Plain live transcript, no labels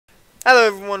Hello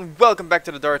everyone, welcome back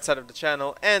to the Darth side of the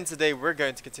channel, and today we're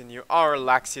going to continue our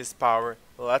Laxius Power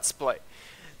Let's Play.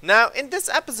 Now, in this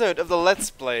episode of the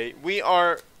Let's Play, we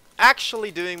are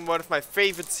actually doing one of my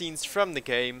favorite scenes from the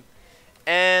game,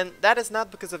 and that is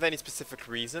not because of any specific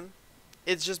reason.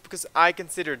 It's just because I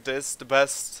consider this the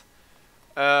best,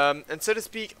 and so to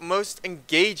speak, most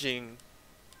engaging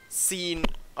scene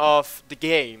of the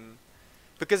game,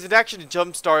 because it actually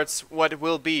jumpstarts what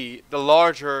will be the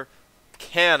larger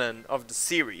canon of the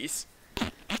series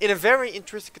in a very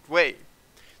intricate way.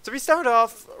 So we start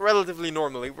off relatively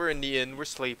normally. We're in the inn, we're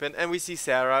sleeping, and we see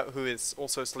Sarah, who is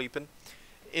also sleeping,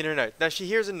 in her night. Now she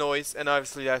hears a noise, and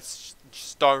obviously that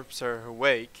starts her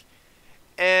awake.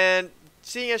 And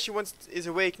seeing as she is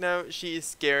awake now, she is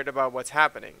scared about what's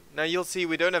happening. Now you'll see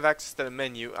we don't have access to the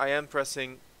menu. I am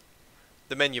pressing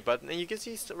the menu button, and you can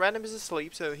see Random is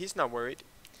asleep, so he's not worried.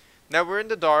 Now we're in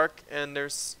the dark, and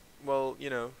there's, well,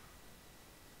 you know,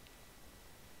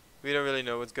 we don't really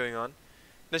know what's going on.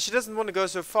 Now she doesn't want to go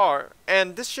so far,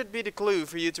 and this should be the clue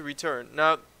for you to return.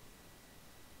 Now,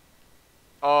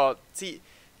 see,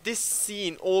 this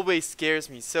scene always scares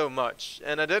me so much,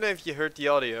 and I don't know if you heard the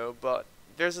audio, but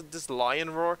there's this lion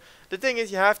roar. The thing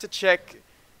is, you have to check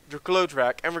the cloth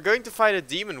rack, and we're going to fight a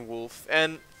demon wolf,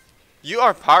 and you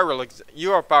are powerless.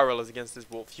 You are powerless against this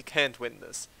wolf. You can't win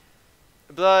this.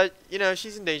 But you know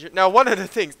she's in danger. Now, one of the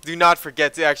things: do not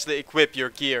forget to actually equip your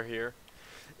gear here.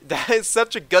 That is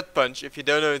such a gut punch if you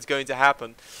don't know it's going to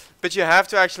happen. But you have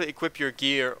to actually equip your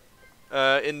gear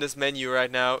in this menu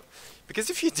right now. Because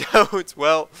if you don't,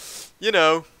 well, you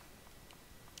know.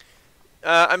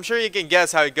 I'm sure you can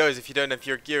guess how it goes if you don't have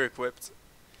your gear equipped.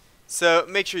 So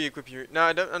make sure you equip your...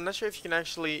 Now, I'm not sure if you can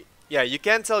actually... Yeah, you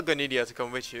can tell Gonidia to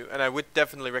come with you. And I would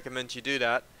definitely recommend you do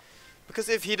that. Because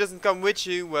if he doesn't come with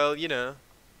you, well, you know.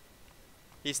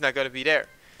 He's not going to be there.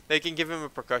 Now you can give him a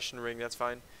percussion ring, that's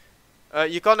fine.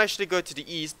 You can't actually go to the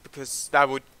east because that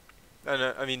would,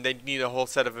 I mean, they need a whole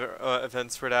set of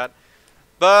events for that.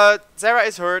 But Sarah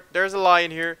is hurt. There's a lion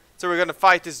here, so we're gonna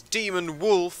fight this demon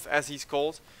wolf, as he's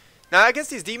called. Now, I guess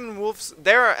these demon wolves,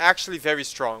 they are actually very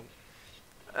strong.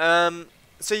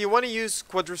 So you want to use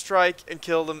Quadra Strike and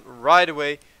kill them right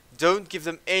away. Don't give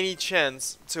them any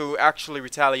chance to actually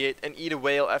retaliate and eat a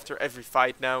whale after every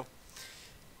fight now.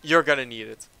 You're gonna need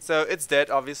it. So it's dead,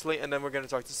 obviously, and then we're gonna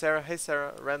talk to Sarah. Hey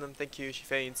Sarah, Random, thank you. She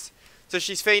faints. So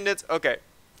she's fainted. Okay,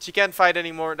 she can't fight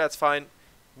anymore. That's fine.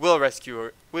 We'll rescue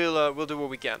her. We'll do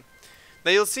what we can. Now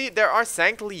you'll see there are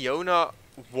Sankt Leona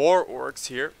war orcs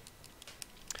here.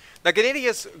 Now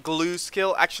Ganadia's glue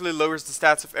skill actually lowers the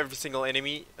stats of every single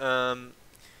enemy, and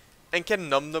can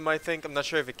numb them. I think. I'm not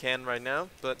sure if it can right now,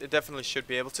 but it definitely should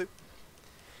be able to.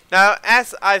 Now,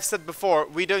 as I've said before,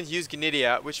 we don't use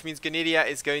Gonidia, which means Gonidia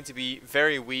is going to be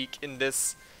very weak in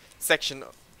this section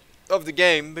of the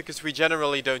game, because we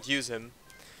generally don't use him.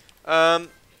 Now,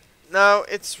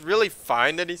 it's really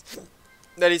fine that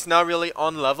he's now really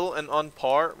on level and on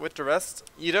par with the rest.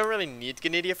 You don't really need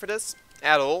Gonidia for this,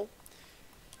 at all.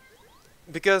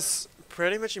 Because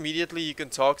pretty much immediately you can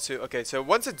talk to... Okay, so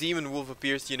once a demon wolf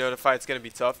appears, you know the fight's gonna be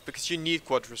tough, because you need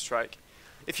Quadra Strike.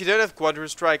 If you don't have Quadra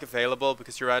Strike available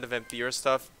because you're out of MP or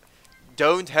stuff,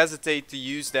 don't hesitate to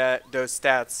use those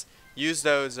stats. Use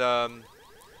those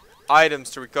items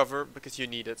to recover because you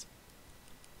need it.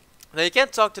 Now you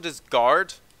can't talk to this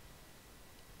guard,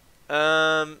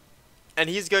 and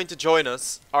he's going to join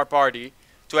us, our party,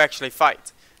 to actually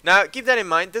fight. Now keep that in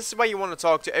mind. This is why you want to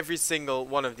talk to every single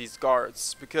one of these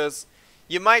guards, because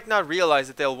you might not realize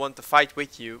that they'll want to fight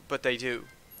with you, but they do.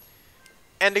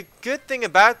 And the good thing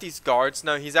about these guards,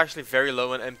 now he's actually very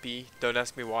low on MP, don't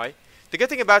ask me why. The good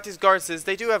thing about these guards is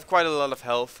they do have quite a lot of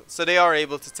health, so they are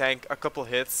able to tank a couple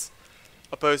hits,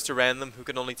 opposed to Random, who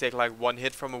can only take like one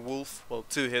hit from a wolf, well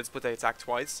 2 hits, but they attack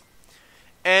twice.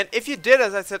 And if you did,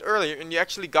 as I said earlier, and you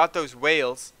actually got those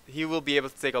whales, he will be able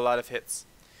to take a lot of hits.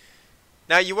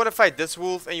 Now you want to fight this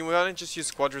wolf, and you want to just use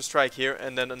Quadra Strike here,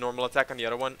 and then a normal attack on the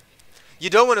other one.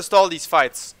 You don't want to stall these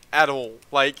fights, at all,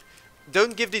 like...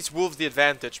 Don't give these wolves the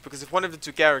advantage, because if one of the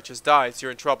two characters dies,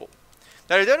 you're in trouble.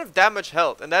 Now, they don't have that much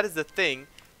health, and that is the thing.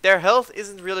 Their health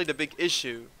isn't really the big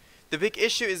issue. The big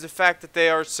issue is the fact that they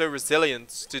are so resilient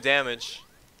to damage.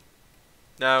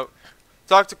 Now,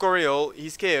 talk to Coriol.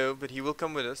 He's KO, but he will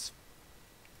come with us.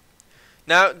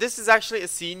 Now, this is actually a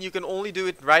scene. You can only do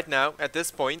it right now, at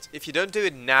this point. If you don't do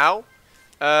it now,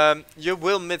 you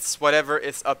will miss whatever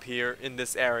is up here in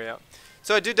this area.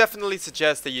 So I do definitely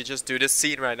suggest that you just do this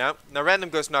scene right now. Now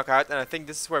Random goes knockout, and I think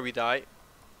this is where we die.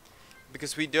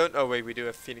 Because we don't... Oh wait, we do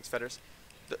have Phoenix Feathers.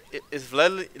 If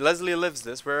Leslie lives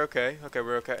this, we're okay. Okay,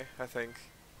 we're okay, I think.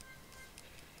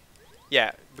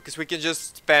 Yeah, because we can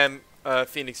just spam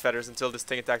Phoenix Feathers until this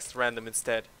thing attacks at random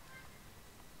instead.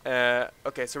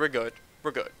 Okay, so we're good.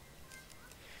 We're good.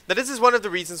 Now this is one of the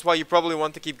reasons why you probably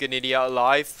want to keep Gonidia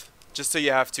alive. Just so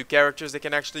you have 2 characters that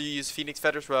can actually use Phoenix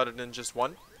Feathers rather than just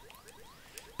 1.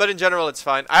 But in general it's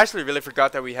fine. I actually really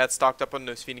forgot that we had stocked up on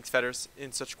those Phoenix Feathers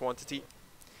in such quantity.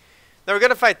 Now we're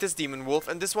gonna fight this Demon Wolf,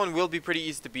 and this one will be pretty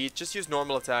easy to beat. Just use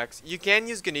normal attacks. You can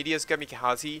use Gonidia's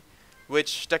Kamikaze,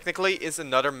 which technically is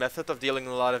another method of dealing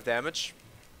a lot of damage.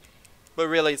 But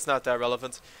really it's not that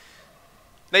relevant.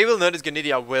 Now you will notice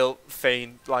Gonidia will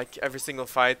faint like every single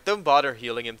fight. Don't bother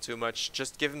healing him too much,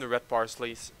 just give him the red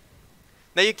parsleys.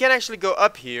 Now you can actually go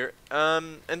up here,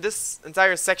 and this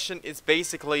entire section is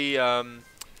basically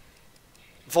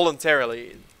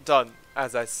voluntarily done,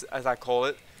 as I call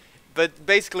it. But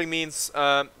basically means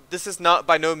this is not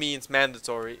by no means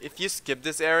mandatory. If you skip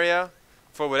this area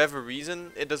for whatever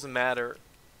reason, it doesn't matter.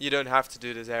 You don't have to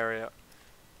do this area.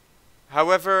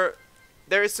 However,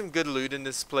 there is some good loot in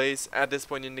this place at this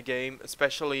point in the game,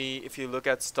 especially if you look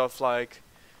at stuff like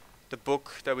the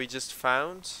book that we just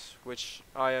found, which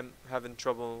I am having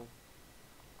trouble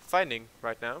finding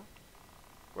right now.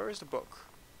 Where is the book?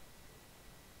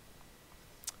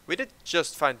 We did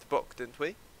just find the book, didn't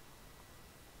we?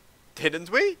 Didn't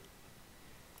we?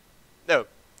 No.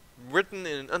 Written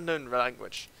in an unknown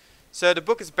language. So the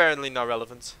book is apparently not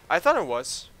relevant. I thought it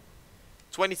was.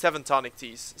 27 tonic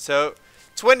teas. So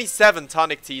 27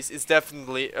 tonic teas is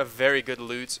definitely a very good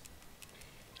loot.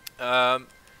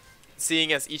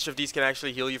 Seeing as each of these can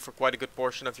actually heal you for quite a good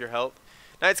portion of your health.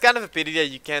 Now it's kind of a pity that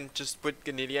you can't just put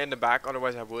Gonidia in the back,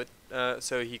 otherwise I would.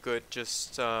 So he could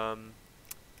just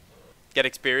get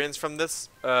experience from this,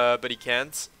 but he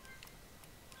can't.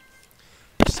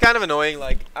 Which is kind of annoying.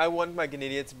 Like, I want my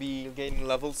Gonidia to be gaining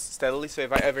levels steadily, so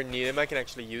if I ever need him I can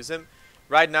actually use him.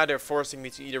 Right now they're forcing me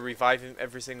to either revive him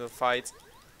every single fight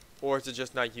or to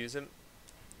just not use him.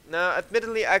 Now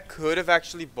admittedly I could have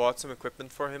actually bought some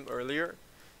equipment for him earlier.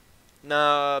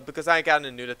 Now, because I kind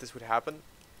of knew that this would happen,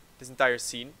 this entire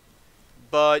scene.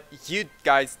 But you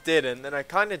guys didn't, and I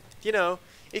kind of, you know,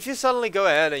 if you suddenly go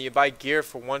ahead and you buy gear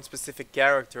for one specific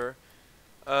character,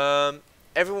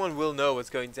 everyone will know what's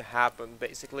going to happen,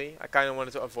 basically. I kind of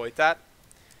wanted to avoid that.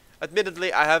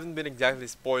 Admittedly, I haven't been exactly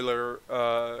spoiler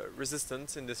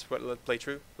resistant in this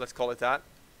playthrough, let's call it that.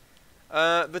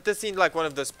 But this seemed like one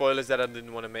of the spoilers that I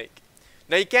didn't want to make.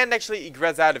 Now you can't actually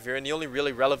egress out of here, and the only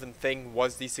really relevant thing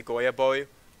was the Sequoia bow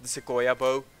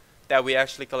that we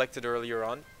actually collected earlier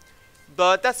on.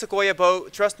 But that Sequoia bow,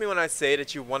 trust me when I say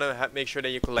that you want to make sure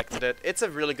that you collected it. It's a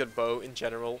really good bow in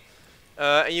general,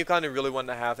 and you kind of really want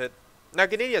to have it. Now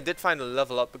Gonidia did finally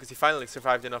level up because he finally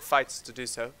survived enough fights to do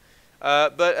so.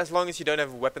 But as long as you don't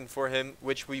have a weapon for him,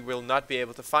 which we will not be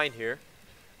able to find here,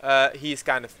 he's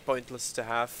kind of pointless to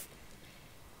have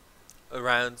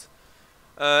around.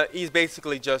 He's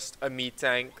basically just a meat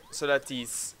tank so that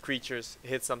these creatures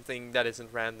hit something that isn't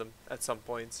random at some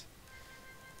point.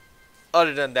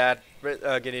 Other than that,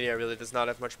 Gonidia really does not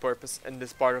have much purpose in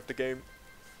this part of the game.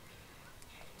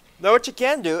 Now what you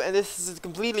can do, and this is a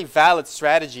completely valid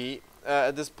strategy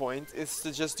at this point, is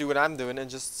to just do what I'm doing and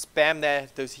just spam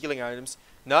those healing items.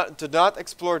 To not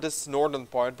explore this northern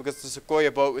part because the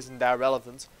Sequoia bow isn't that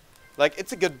relevant. Like,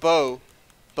 it's a good bow,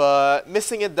 but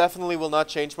missing it definitely will not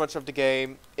change much of the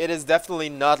game. It is definitely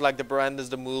not like the Brandis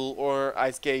the Mule or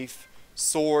Ice Cave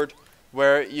sword,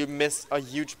 where you miss a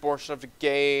huge portion of the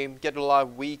game, get a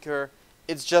lot weaker.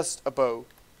 It's just a bow.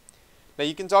 Now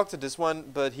you can talk to this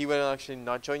one, but he will actually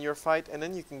not join your fight, and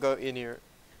then you can go in here.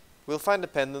 We'll find the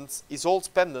pendants, Isolde's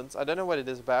pendant. I don't know what it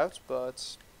is about,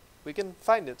 but we can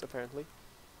find it apparently.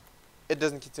 It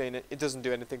doesn't contain it. It doesn't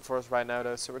do anything for us right now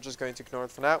though, so we're just going to ignore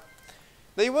it for now.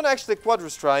 Now you want to actually Quadra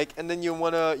Strike, and then you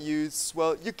want to use,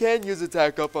 well, you can use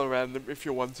attack up on random if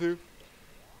you want to.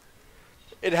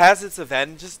 It has its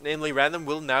advantages, namely random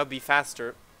will now be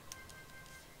faster.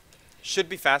 Should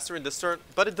be faster in this turn,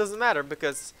 but it doesn't matter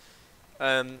because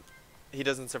he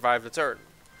doesn't survive the turn.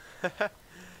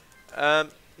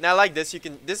 Now like this,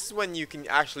 this is when you can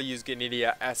actually use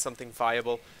Gonidia as something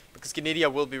viable, because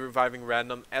Gonidia will be reviving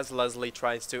random as Leslie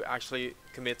tries to actually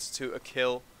commit to a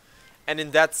kill. And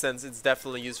in that sense, it's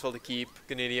definitely useful to keep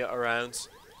Gonidia around.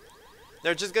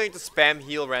 They're just going to spam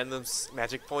heal random's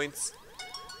magic points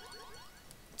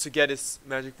to get his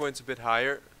magic points a bit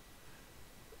higher.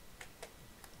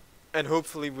 And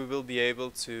hopefully we will be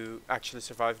able to actually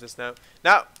survive this now.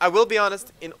 Now, I will be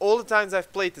honest, in all the times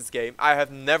I've played this game, I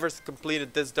have never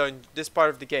completed this part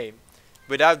of the game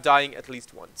without dying at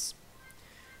least once.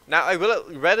 Now, I will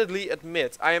readily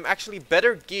admit, I am actually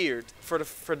better geared for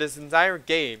this entire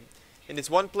game in this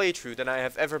one playthrough than I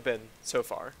have ever been so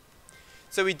far.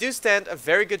 So we do stand a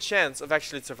very good chance of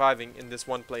actually surviving in this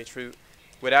one playthrough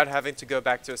without having to go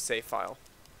back to a save file.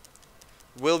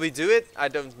 Will we do it? I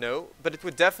don't know, but it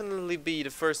would definitely be the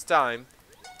first time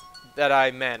that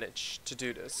I managed to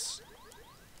do this.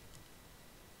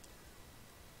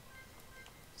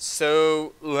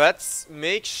 So let's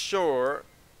make sure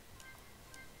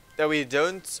that we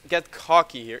don't get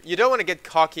cocky here. You don't want to get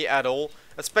cocky at all,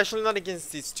 especially not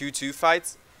against these 2-2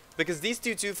 fights, because these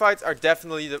 2-2 fights are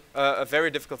definitely a very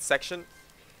difficult section,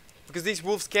 because these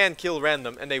wolves can kill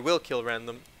random, and they will kill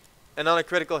random. And on a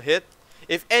critical hit,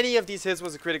 if any of these hits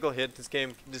was a critical hit, this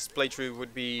playthrough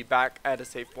would be back at a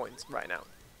save point right now.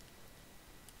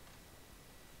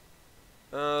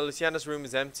 Luciana's room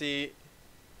is empty,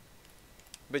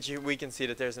 but we can see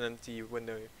that there's an empty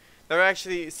window here. Now we're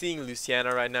actually seeing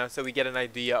Luciana right now, so we get an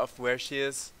idea of where she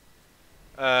is.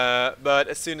 But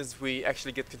as soon as we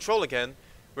actually get control again,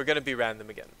 we're gonna be random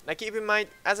again. Now keep in mind,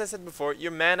 as I said before,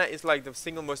 your mana is like the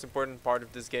single most important part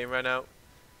of this game right now.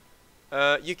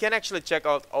 You can actually check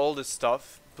out all this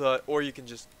stuff, or you can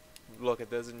just look at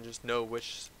this and just know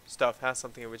which stuff has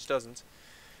something and which doesn't.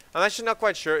 I'm actually not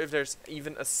quite sure if there's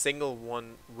even a single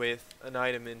one with an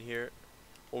item in here,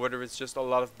 or whether it's just a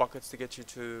lot of buckets to get you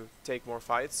to take more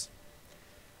fights.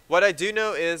 What I do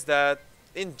know is that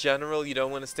in general you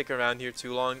don't want to stick around here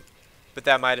too long, but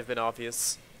that might have been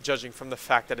obvious, judging from the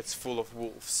fact that it's full of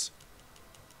wolves.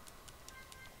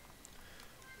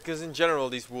 Because in general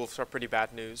these wolves are pretty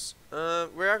bad news.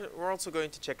 We're also going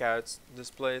to check out this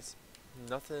place.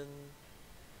 Nothing.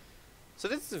 So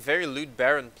this is a very loot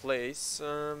barren place.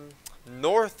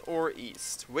 North or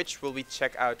east? Which will we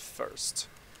check out first?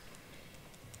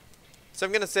 So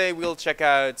I'm gonna say we'll check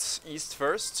out east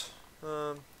first.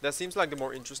 That seems like the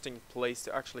more interesting place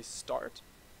to actually start.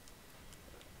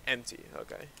 Empty,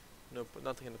 okay. Nope,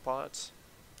 nothing in the pot.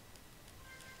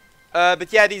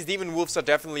 But yeah, these demon wolves are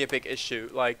definitely a big issue.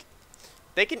 Like,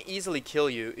 they can easily kill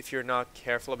you if you're not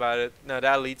careful about it. Now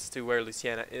that leads to where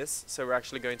Luciana is, so we're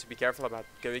actually going to be careful about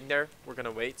going there. We're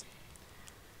gonna wait.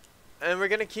 And we're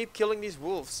gonna keep killing these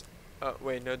wolves.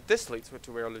 Wait, no, this leads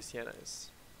to where Luciana is.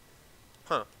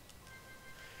 Huh.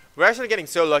 We're actually getting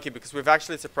so lucky because we've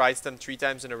actually surprised them 3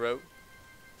 times in a row.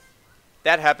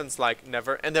 That happens like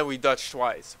never, and then we dodge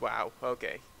twice. Wow,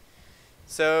 okay.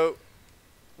 So,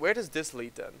 where does this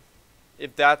lead then?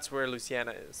 If that's where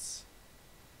Luciana is.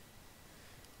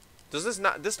 Does this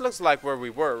not, this looks like where we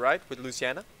were, right? With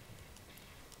Luciana?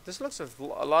 This looks a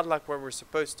lot like where we're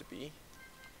supposed to be.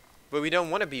 But we don't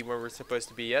want to be where we're supposed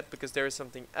to be yet, because there is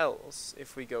something else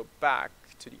if we go back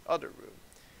to the other room.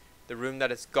 The room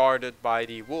that is guarded by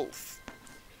the wolf.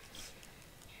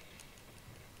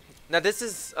 Now this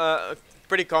is a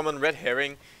pretty common red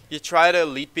herring. You try to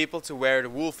lead people to where the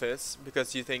wolf is,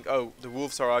 because you think, oh, the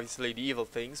wolves are obviously the evil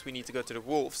things, we need to go to the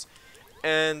wolves.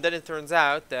 And then it turns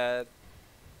out that,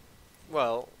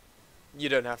 well, you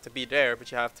don't have to be there,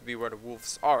 but you have to be where the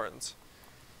wolves aren't.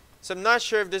 So I'm not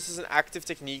sure if this is an active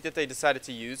technique that they decided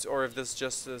to use, or if this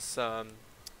just is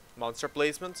monster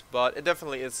placement, but it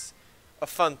definitely is a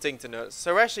fun thing to notice.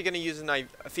 So we're actually going to use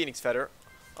a phoenix feather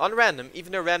on random,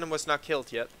 even though random was not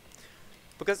killed yet.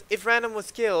 Because if random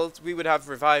was killed, we would have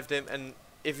revived him, and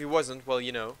if he wasn't, well,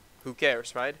 you know, who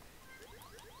cares, right?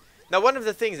 Now one of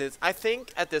the things is, I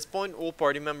think at this point all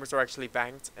party members are actually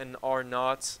banked and are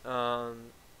not,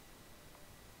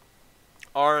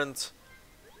 aren't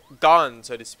gone,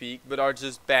 so to speak, but are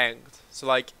just banked. So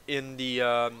like in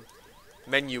the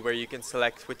menu where you can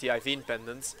select with the Ivine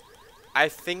pendants, I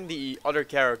think the other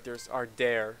characters are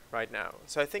there right now.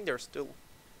 So I think they're still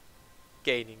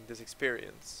gaining this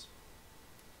experience.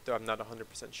 Though I'm not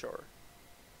 100% sure.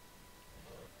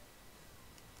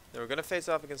 Now we're gonna face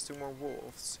off against 2 more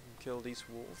wolves. And kill these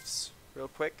wolves real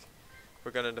quick.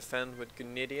 We're gonna defend with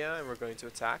Gunidia and we're going to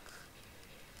attack.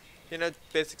 You know,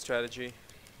 basic strategy.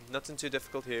 Nothing too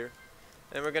difficult here.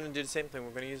 And we're gonna do the same thing.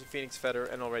 We're gonna use a Phoenix Feather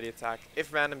and already attack.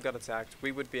 If random got attacked,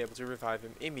 we would be able to revive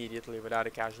him immediately without a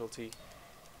casualty.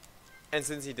 And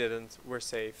since he didn't, we're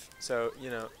safe. So, you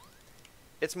know,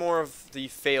 it's more of the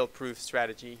fail-proof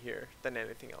strategy here than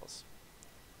anything else.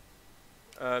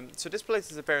 So this place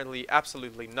is apparently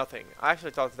absolutely nothing. I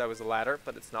actually thought that was a ladder,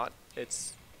 but it's not.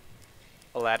 It's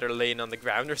a ladder laying on the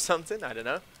ground or something. I don't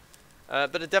know.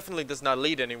 But it definitely does not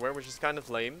lead anywhere, which is kind of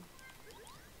lame.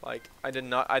 Like, I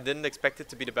didn't expect it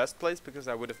to be the best place because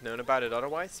I would have known about it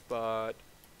otherwise, but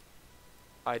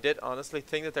I did honestly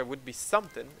think that there would be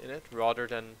something in it rather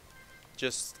than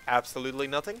just absolutely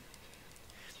nothing.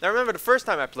 Now remember, the first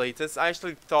time I played this, I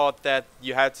actually thought that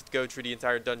you had to go through the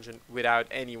entire dungeon without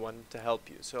anyone to help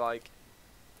you. So like,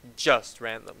 just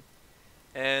random.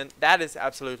 And that is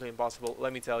absolutely impossible,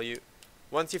 let me tell you.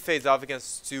 Once you face off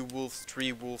against 2 wolves,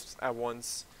 3 wolves at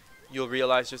once, you'll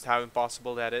realize just how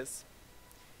impossible that is.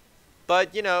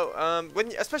 But you know,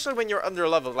 especially when you're under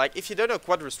level, like if you don't know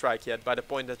Quadra Strike yet by the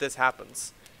point that this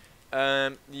happens,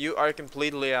 you are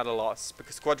completely at a loss,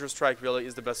 because Quadra Strike really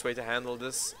is the best way to handle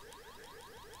this.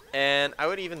 And I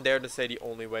would even dare to say the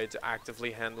only way to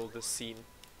actively handle this scene.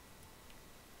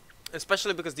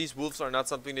 Especially because these wolves are not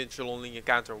something that you'll only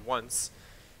encounter once.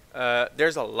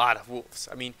 There's a lot of wolves.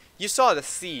 I mean, you saw the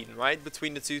scene, right,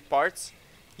 between the 2 parts.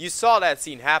 You saw that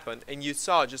scene happen, and you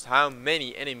saw just how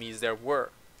many enemies there were.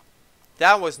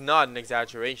 That was not an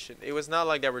exaggeration. It was not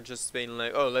like they were just being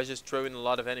like, oh, let's just throw in a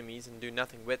lot of enemies and do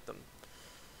nothing with them.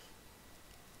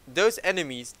 Those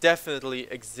enemies definitely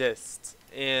exist,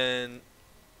 and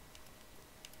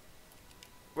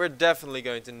we're definitely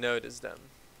going to notice them.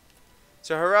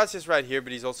 So Horatius right here,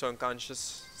 but he's also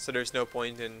unconscious, so there's no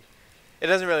point in... It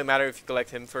doesn't really matter if you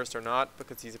collect him first or not,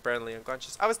 because he's apparently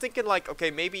unconscious. I was thinking like, okay,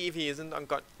 maybe if he isn't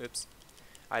unconscious... Oops.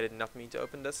 I did not mean to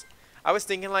open this. I was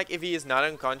thinking like, if he is not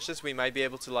unconscious, we might be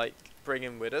able to like, bring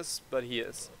him with us, but he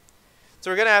is. So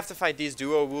we're gonna have to fight these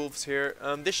duo wolves here.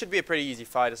 This should be a pretty easy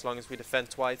fight as long as we defend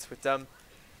twice with them,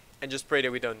 and just pray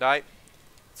that we don't die.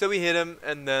 So we hit him,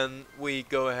 and then we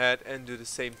go ahead and do the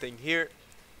same thing here.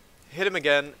 Hit him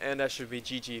again, and that should be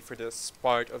GG for this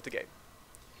part of the game.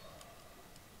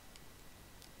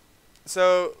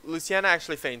 So Luciana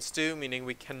actually faints too, meaning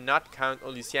we cannot count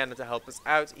on Luciana to help us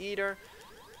out either.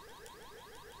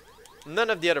 None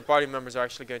of the other party members are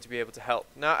actually going to be able to help.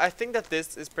 Now I think that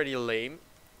this is pretty lame.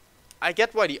 I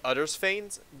get why the others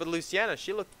faint, but Luciana,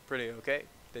 she looked pretty okay,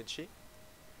 didn't she?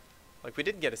 Like, we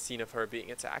didn't get a scene of her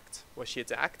being attacked. Was she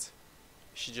attacked?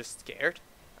 Is she just scared?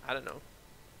 I don't know.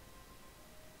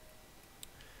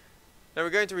 Now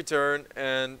we're going to return,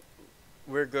 and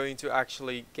we're going to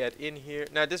actually get in here.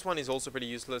 Now this one is also pretty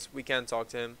useless. We can't talk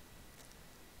to him.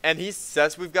 And he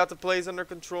says we've got the place under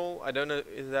control. I don't know,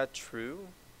 is that true?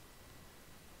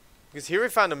 Because here we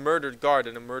found a murdered guard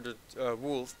and a murdered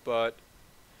wolf, but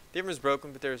the armor is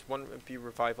broken, but there is 1 MP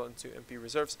revival and 2 MP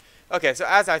reserves. Okay, so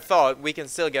as I thought, we can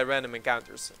still get random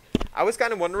encounters. I was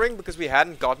kind of wondering, because we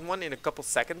hadn't gotten one in a couple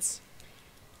seconds.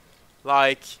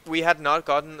 Like, we had not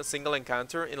gotten a single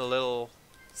encounter in a little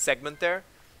segment there.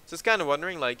 So I was kind of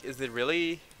wondering, like, is it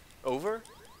really over?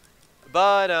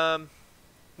 But,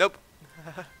 nope.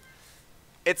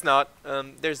 It's not.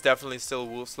 There's definitely still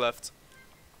wolves left.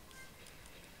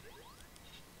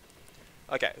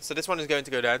 Okay, so this one is going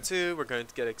to go down too. We're going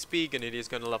to get XP. Ganidia is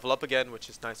going to level up again, which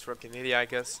is nice for Ganidia, I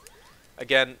guess.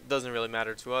 Again, doesn't really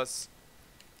matter to us.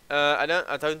 I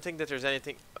don't think that there's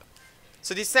anything.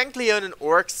 So these Sancleon and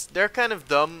Orcs, they're kind of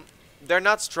dumb. They're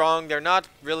not strong. They're not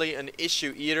really an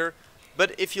issue either.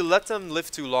 But if you let them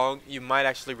live too long, you might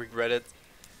actually regret it.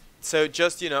 So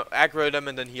just, you know, aggro them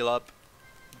and then heal up.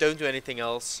 Don't do anything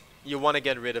else. You want to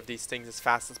get rid of these things as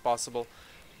fast as possible.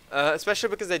 Especially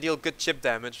because they deal good chip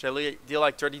damage. They deal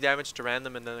like 30 damage to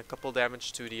random and then a couple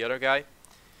damage to the other guy.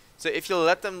 So if you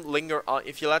let them linger on,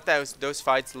 if you let those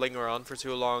fights linger on for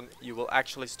too long, you will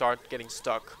actually start getting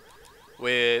stuck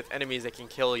with enemies that can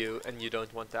kill you, and you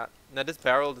don't want that. Now this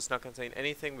barrel does not contain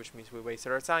anything, which means we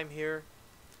wasted our time here.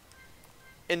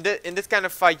 In this kind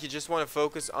of fight, you just want to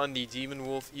focus on the demon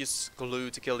wolf. Use glue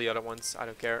to kill the other ones. I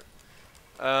don't care.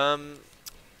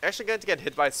 Actually going to get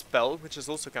hit by a spell, which is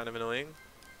also kind of annoying.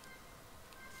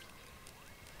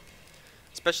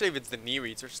 Especially if it's the knee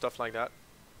reads or stuff like that.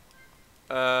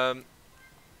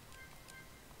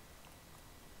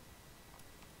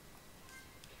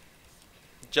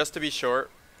 Just to be sure.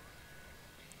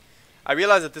 I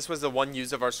realized that this was the one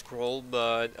use of our scroll,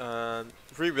 but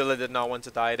we really did not want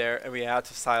to die there, and we had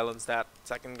to silence that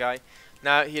second guy.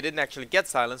 Now, he didn't actually get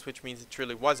silenced, which means it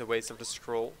truly was a waste of the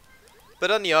scroll. But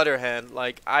on the other hand,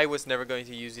 like, I was never going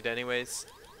to use it anyways.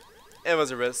 It was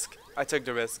a risk. I took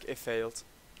the risk. It failed.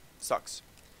 Sucks.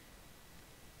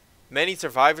 Many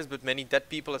survivors, but many dead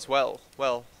people as well.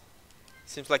 Well,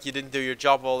 seems like you didn't do your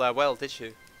job all that well, did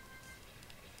you?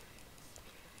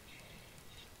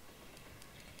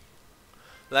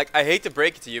 Like, I hate to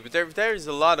break it to you, but there is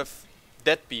a lot of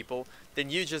dead people. Then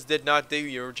you just did not do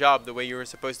your job the way you were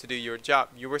supposed to do your job.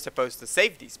 You were supposed to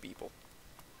save these people.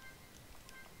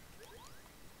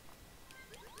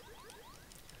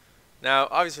 Now,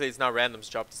 obviously, it's not Random's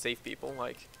job to save people.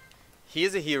 Like, he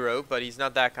is a hero, but he's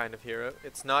not that kind of hero.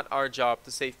 It's not our job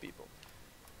to save people.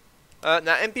 Now,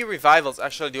 MP revivals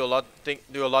actually do a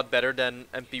lot better than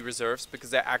MP reserves,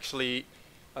 because they actually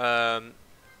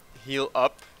heal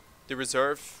up the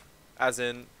reserve, as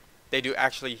in they do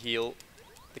actually heal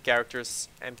the character's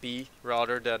MP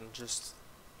rather than just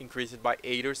increase it by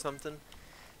 8 or something.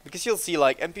 Because you'll see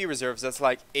like MP reserves, that's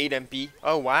like 8 MP.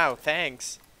 Oh wow,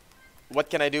 thanks. What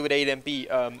can I do with 8 MP?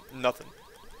 Nothing.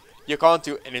 You can't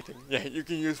do anything. Yeah, you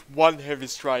can use one heavy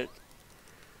strike.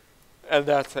 And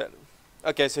that's it.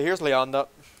 Okay, so here's Leonda.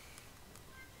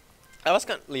 I was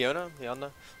kind of Leonda.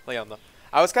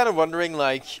 I was kind of wondering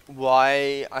like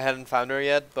why I hadn't found her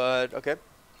yet, but okay.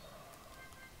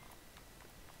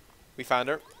 We found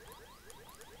her.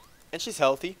 And she's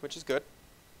healthy, which is good.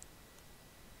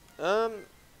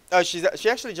 Oh, she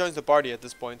actually joins the party at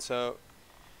this point, so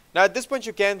now at this point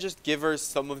you can just give her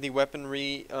some of the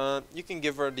weaponry. You can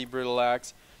give her the brittle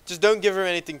axe. Just don't give her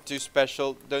anything too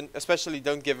special. Especially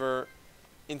don't give her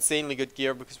insanely good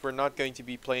gear, because we're not going to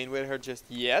be playing with her just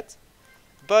yet.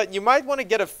 But you might want to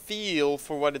get a feel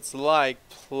for what it's like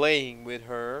playing with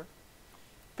her,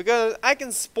 because I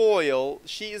can spoil,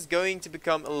 she is going to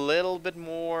become a little bit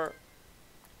more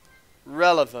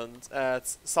relevant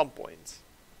at some point.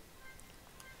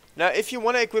 Now, if you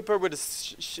want to equip her with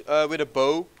a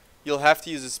bow, you'll have to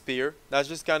use a spear. That's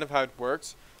just kind of how it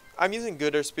works. I'm using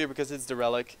Gooder spear because it's the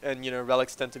relic, and you know,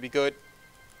 relics tend to be good.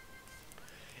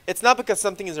 It's not because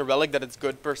something is a relic that it's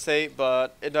good per se,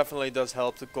 but it definitely does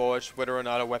help to gauge whether or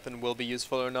not a weapon will be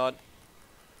useful or not.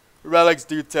 Relics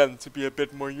do tend to be a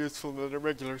bit more useful than the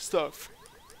regular stuff.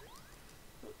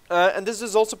 And this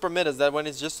does also permit us that when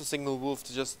it's just a single wolf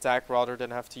to just attack rather than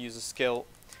have to use a skill.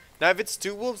 Now if it's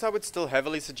 2 wolves, I would still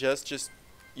heavily suggest just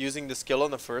using the skill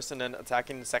on the first and then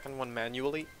attacking the second one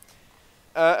manually.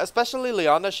 Especially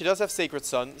Leonda, she does have Sacred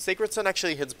Sun. Sacred Sun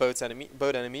actually hits both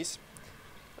enemies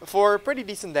for pretty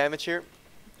decent damage here.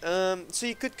 So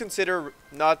you could consider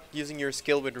not using your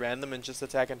skill with random and just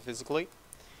attacking physically.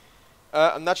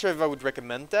 I'm not sure if I would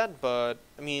recommend that, but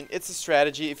I mean, it's a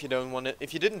strategy if you don't want it.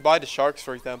 If you didn't buy the sharks,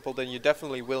 for example, then you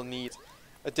definitely will need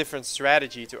a different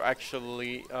strategy to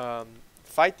actually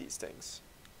fight these things.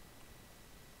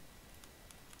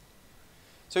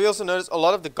 So we also notice a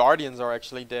lot of the guardians are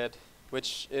actually dead,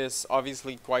 which is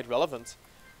obviously quite relevant.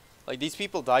 Like, these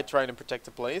people died trying to protect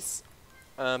the place.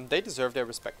 They deserve their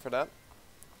respect for that.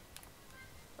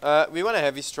 We want to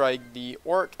heavy strike the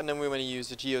orc, and then we want to use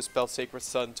the Geospell Sacred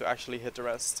Sun to actually hit the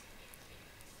rest.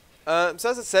 So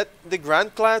as I said, the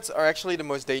Ground Clouds are actually the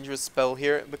most dangerous spell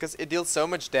here, because it deals so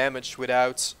much damage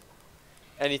without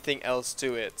anything else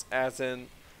to it. As in,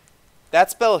 that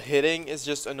spell hitting is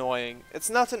just annoying. It's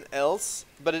not an else,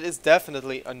 but it is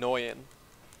definitely annoying.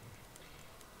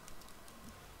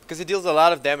 Because it deals a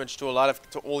lot of damage to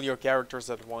all your characters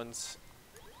at once.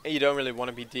 And you don't really want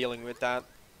to be dealing with that.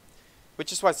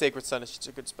 Which is why Sacred Sun is such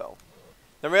a good spell.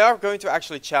 Now we are going to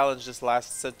actually challenge this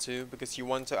last set too, because you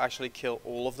want to actually kill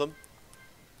all of them.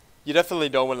 You definitely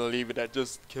don't want to leave it at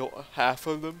just kill half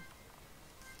of them.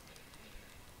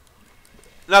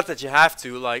 Not that you have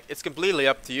to, like, it's completely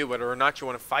up to you whether or not you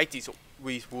want to fight these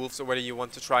wolves, or whether you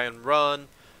want to try and run,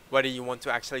 whether you want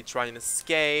to actually try and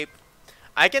escape.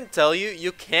 I can tell you,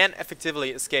 you can effectively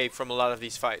escape from a lot of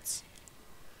these fights.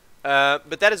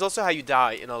 But that is also how you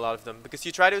die in a lot of them, because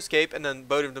you try to escape and then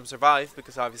both of them survive,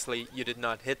 because obviously you did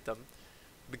not hit them,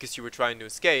 because you were trying to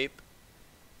escape.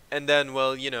 And then,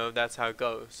 well, you know, that's how it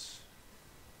goes.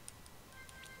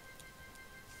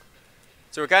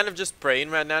 So we're kind of just praying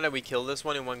right now that we kill this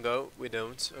one in one go. We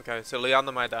don't. Okay, so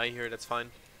Leonda might die here, that's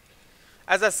fine.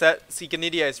 As I said,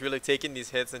 Canidia is really taking these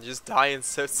hits and just dying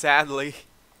so sadly.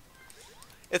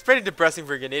 It's pretty depressing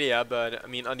for Canidia, but I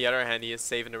mean, on the other hand, he is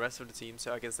saving the rest of the team,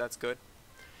 so I guess that's good.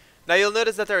 Now you'll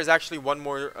notice that there is actually one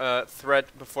more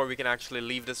threat before we can actually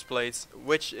leave this place,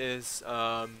 which is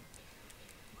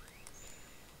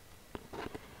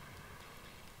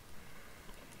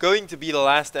going to be the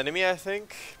last enemy, I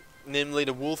think. Namely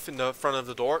the wolf in the front of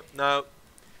the door. Now,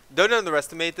 don't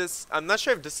underestimate this. I'm not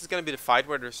sure if this is going to be the fight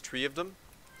where there's 3 of them.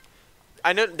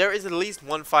 I know there is at least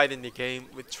one fight in the game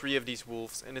with 3 of these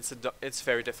wolves, and it's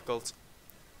very difficult.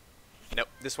 Nope,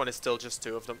 this one is still just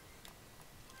 2 of them.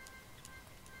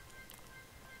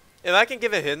 If I can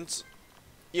give a hint,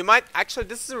 you might actually,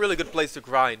 this is a really good place to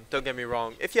grind, don't get me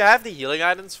wrong. If you have the healing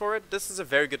items for it, this is a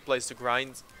very good place to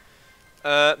grind.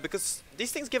 Because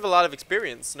these things give a lot of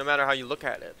experience, no matter how you look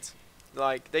at it.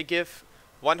 Like, they give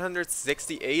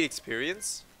 168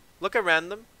 experience. Look at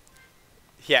random.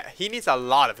 Yeah, he needs a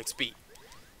lot of XP.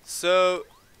 So,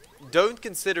 don't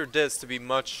consider this to be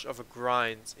much of a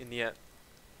grind in the end.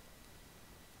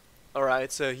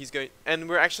 Alright, so he's going, and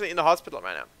we're actually in the hospital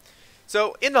right now.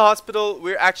 So, in the hospital,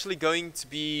 we're actually going to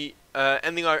be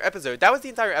ending our episode. That was the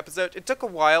entire episode. It took a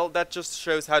while. That just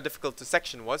shows how difficult the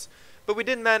section was. But we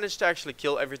did manage to actually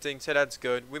kill everything, so that's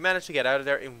good. We managed to get out of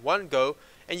there in one go,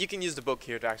 and you can use the book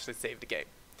here to actually save the game.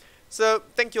 So,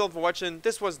 thank you all for watching.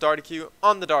 This was Darth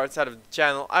on the Darth side of the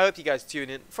channel. I hope you guys tune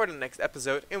in for the next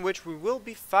episode, in which we will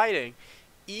be fighting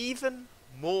even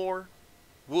more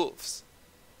wolves.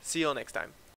 See you all next time.